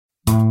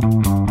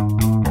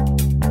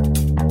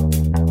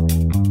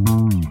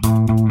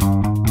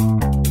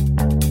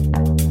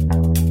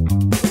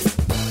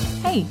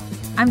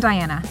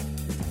Diana,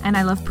 and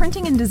I love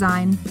printing and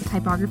design,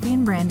 typography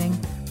and branding,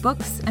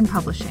 books and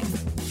publishing.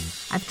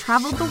 I've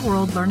traveled the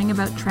world learning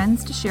about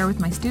trends to share with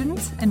my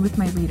students and with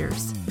my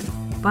readers.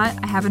 But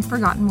I haven't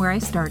forgotten where I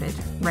started,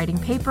 writing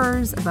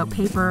papers about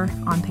paper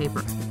on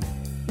paper.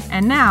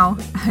 And now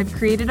I've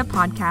created a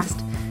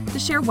podcast to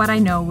share what I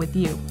know with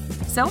you.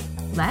 So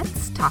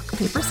let's talk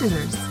paper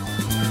scissors.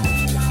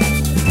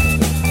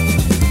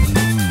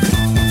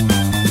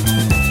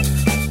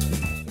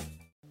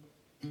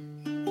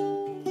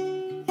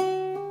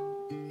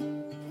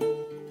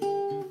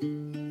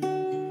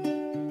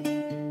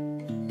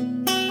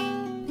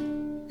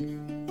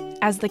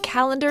 As the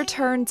calendar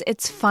turns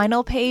its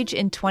final page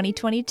in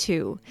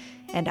 2022,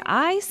 and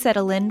I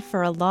settle in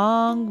for a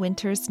long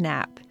winter's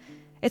nap,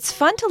 it's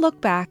fun to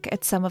look back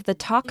at some of the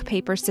Talk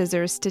Paper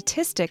Scissors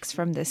statistics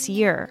from this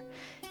year.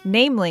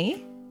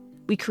 Namely,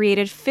 we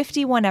created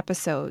 51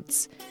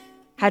 episodes,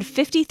 had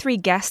 53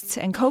 guests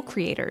and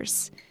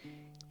co-creators.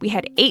 We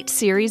had 8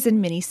 series and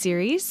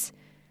mini-series,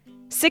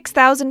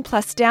 6,000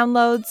 plus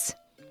downloads,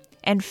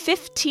 and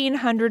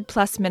 1,500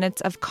 plus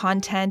minutes of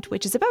content,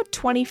 which is about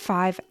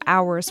 25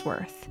 hours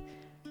worth.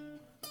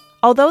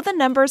 Although the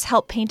numbers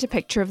help paint a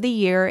picture of the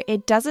year,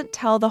 it doesn't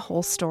tell the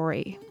whole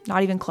story,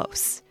 not even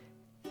close.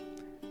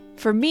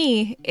 For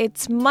me,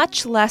 it's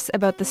much less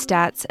about the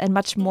stats and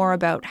much more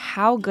about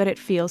how good it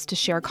feels to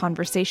share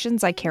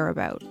conversations I care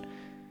about.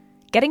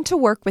 Getting to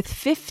work with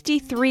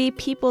 53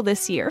 people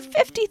this year,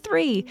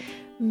 53,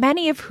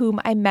 many of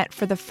whom I met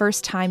for the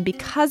first time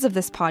because of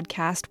this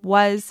podcast,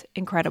 was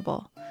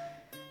incredible.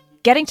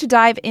 Getting to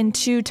dive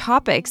into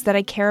topics that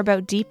I care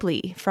about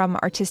deeply, from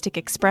artistic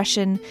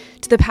expression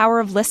to the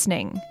power of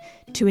listening,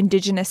 to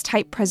Indigenous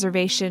type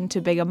preservation, to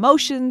big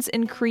emotions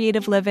in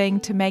creative living,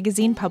 to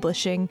magazine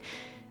publishing,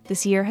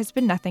 this year has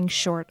been nothing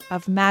short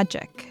of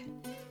magic.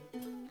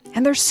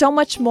 And there's so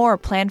much more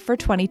planned for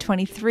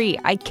 2023.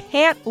 I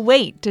can't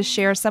wait to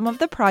share some of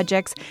the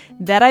projects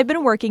that I've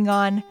been working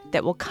on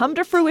that will come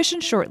to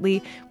fruition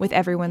shortly with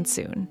everyone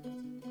soon.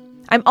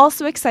 I'm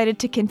also excited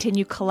to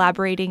continue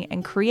collaborating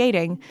and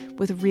creating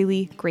with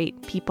really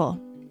great people.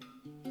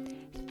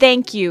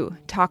 Thank you,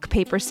 Talk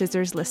Paper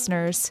Scissors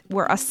listeners.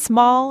 We're a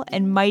small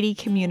and mighty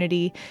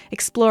community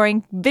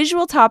exploring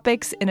visual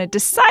topics in a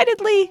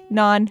decidedly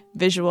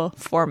non-visual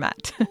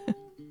format.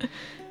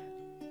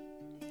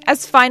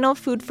 As final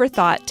food for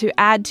thought to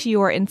add to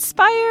your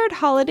inspired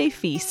holiday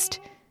feast,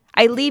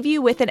 I leave you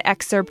with an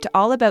excerpt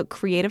all about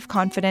creative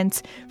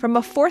confidence from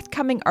a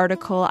forthcoming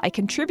article I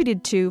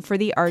contributed to for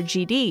the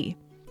RGD.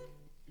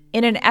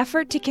 In an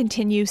effort to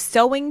continue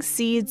sowing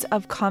seeds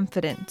of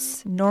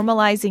confidence,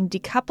 normalizing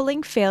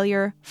decoupling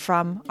failure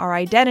from our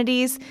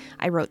identities,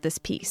 I wrote this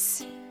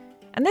piece.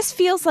 And this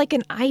feels like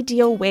an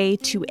ideal way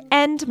to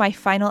end my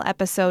final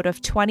episode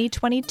of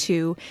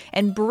 2022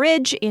 and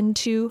bridge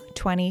into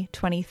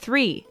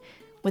 2023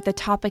 with a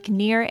topic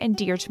near and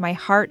dear to my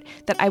heart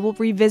that I will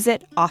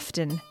revisit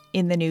often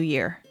in the new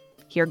year.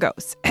 Here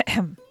goes.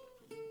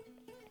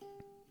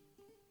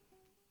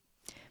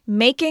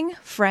 Making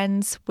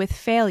friends with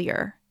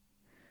failure.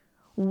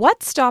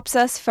 What stops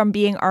us from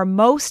being our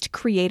most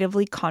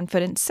creatively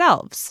confident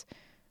selves?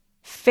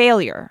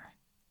 Failure.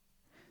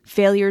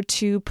 Failure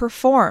to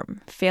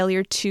perform,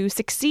 failure to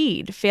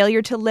succeed,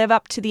 failure to live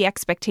up to the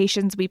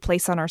expectations we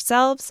place on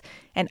ourselves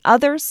and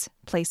others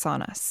place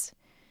on us.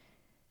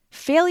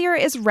 Failure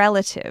is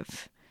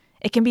relative.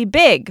 It can be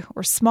big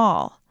or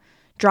small,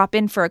 drop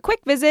in for a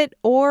quick visit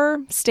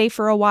or stay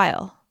for a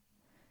while.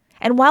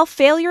 And while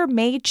failure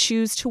may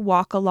choose to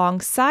walk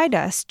alongside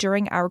us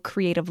during our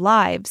creative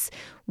lives,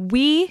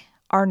 we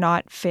are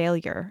not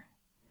failure.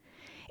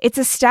 It's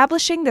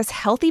establishing this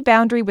healthy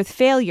boundary with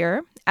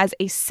failure as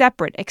a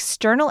separate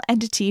external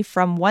entity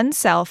from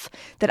oneself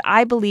that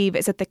I believe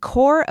is at the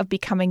core of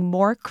becoming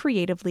more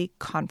creatively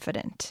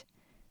confident.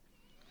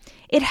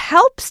 It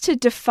helps to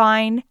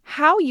define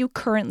how you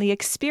currently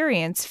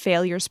experience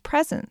failure's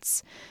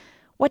presence.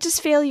 What does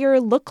failure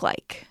look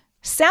like,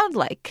 sound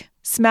like,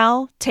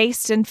 smell,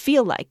 taste, and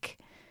feel like?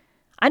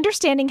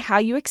 Understanding how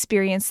you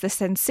experience the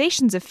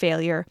sensations of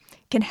failure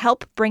can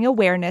help bring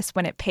awareness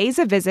when it pays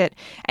a visit,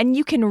 and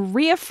you can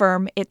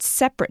reaffirm its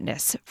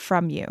separateness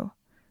from you.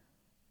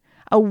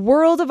 A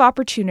world of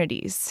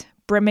opportunities,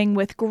 brimming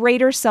with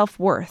greater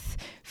self-worth,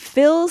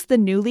 fills the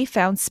newly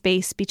found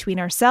space between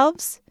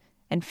ourselves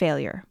and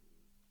failure.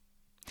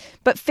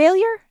 But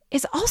failure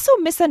is also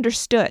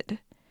misunderstood.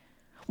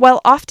 While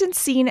often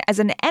seen as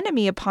an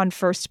enemy upon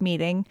first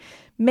meeting,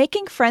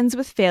 making friends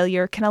with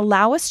failure can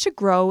allow us to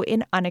grow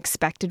in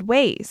unexpected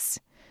ways.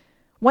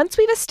 Once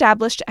we've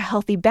established a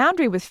healthy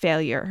boundary with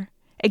failure,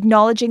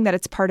 acknowledging that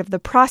it's part of the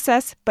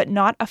process but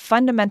not a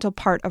fundamental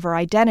part of our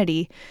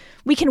identity,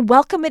 we can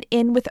welcome it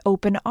in with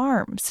open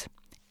arms,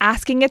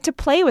 asking it to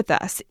play with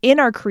us in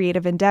our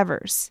creative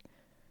endeavors.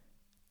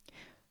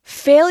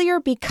 Failure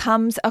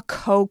becomes a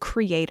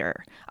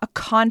co-creator, a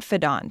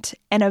confidant,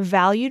 and a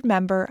valued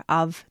member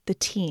of the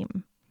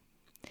team.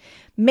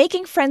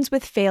 Making friends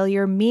with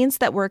failure means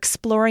that we're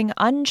exploring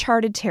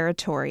uncharted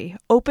territory,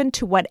 open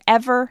to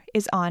whatever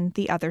is on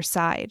the other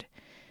side.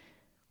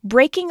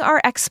 breaking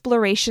our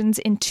explorations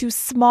into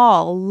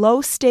small,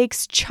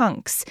 low-stakes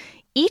chunks,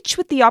 each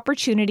with the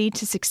opportunity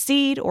to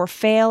succeed or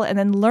fail and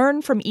then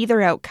learn from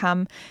either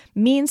outcome,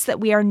 means that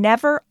we are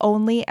never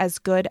only as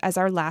good as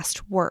our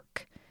last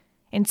work.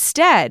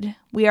 Instead,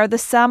 we are the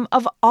sum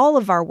of all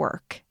of our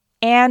work,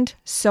 and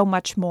so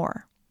much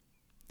more.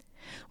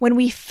 When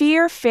we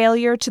fear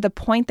failure to the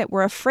point that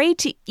we're afraid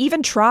to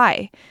even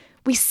try,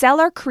 we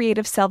sell our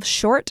creative selves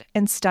short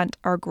and stunt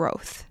our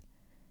growth.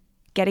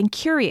 Getting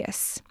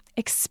curious,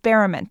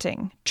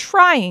 experimenting,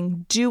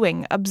 trying,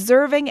 doing,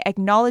 observing,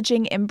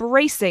 acknowledging,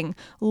 embracing,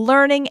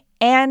 learning,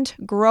 and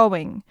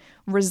growing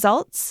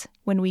results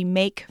when we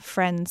make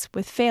friends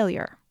with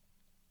failure.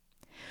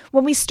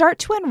 When we start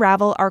to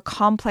unravel our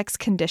complex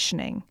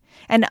conditioning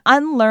and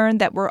unlearn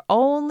that we're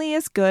only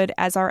as good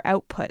as our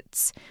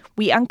outputs,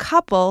 we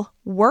uncouple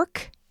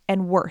work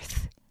and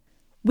worth.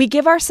 We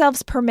give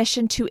ourselves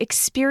permission to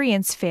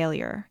experience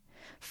failure,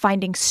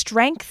 finding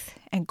strength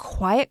and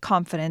quiet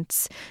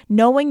confidence,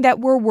 knowing that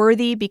we're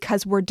worthy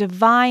because we're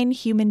divine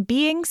human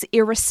beings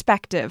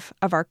irrespective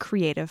of our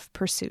creative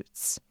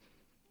pursuits.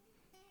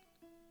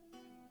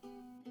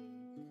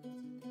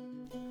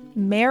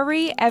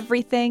 Merry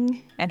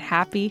everything and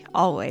happy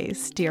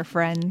always, dear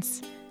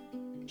friends.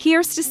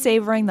 Here's to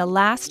savoring the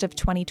last of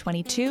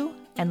 2022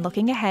 and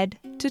looking ahead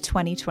to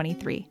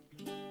 2023.